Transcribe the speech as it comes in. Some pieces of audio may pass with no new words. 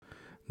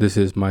This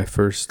is my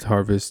first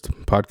Harvest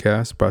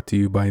podcast brought to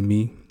you by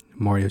me,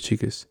 Mario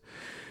Chicas.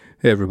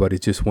 Hey, everybody,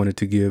 just wanted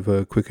to give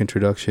a quick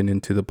introduction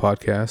into the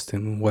podcast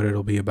and what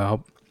it'll be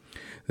about.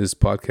 This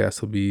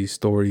podcast will be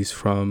stories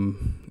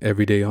from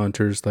everyday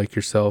hunters like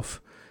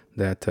yourself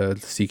that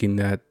seeking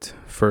that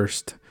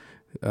first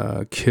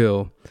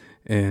kill.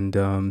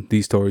 And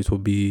these stories will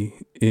be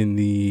in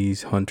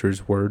these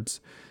hunters'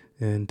 words.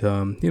 And,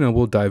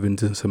 we'll dive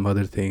into some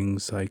other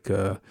things like,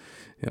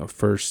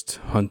 first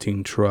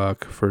hunting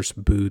truck,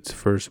 first boots,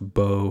 first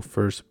bow,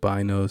 first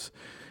binos.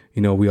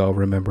 We all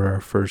remember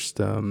our first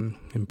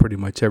and pretty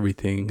much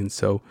everything. And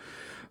so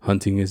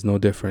hunting is no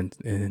different.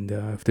 And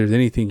if there's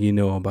anything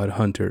about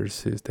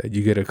hunters, is that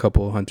you get a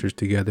couple of hunters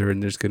together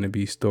and there's going to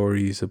be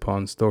stories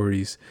upon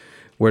stories,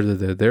 whether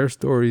they're their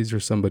stories or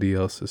somebody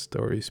else's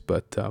stories.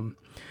 But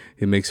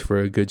it makes for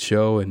a good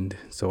show, and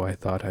so I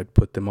thought I'd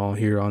put them all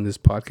here on this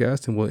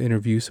podcast, and we'll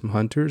interview some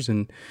hunters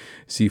and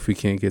see if we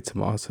can't get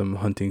some awesome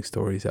hunting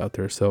stories out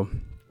there. So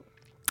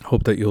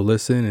hope that you'll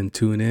listen and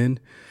tune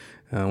in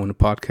when the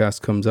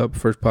podcast comes up.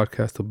 First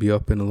podcast will be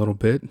up in a little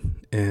bit,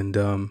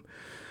 and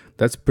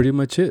that's pretty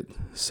much it.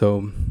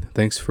 So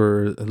thanks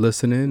for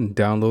listening,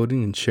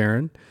 downloading, and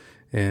sharing,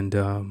 and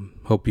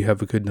hope you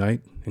have a good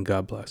night, and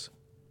God bless.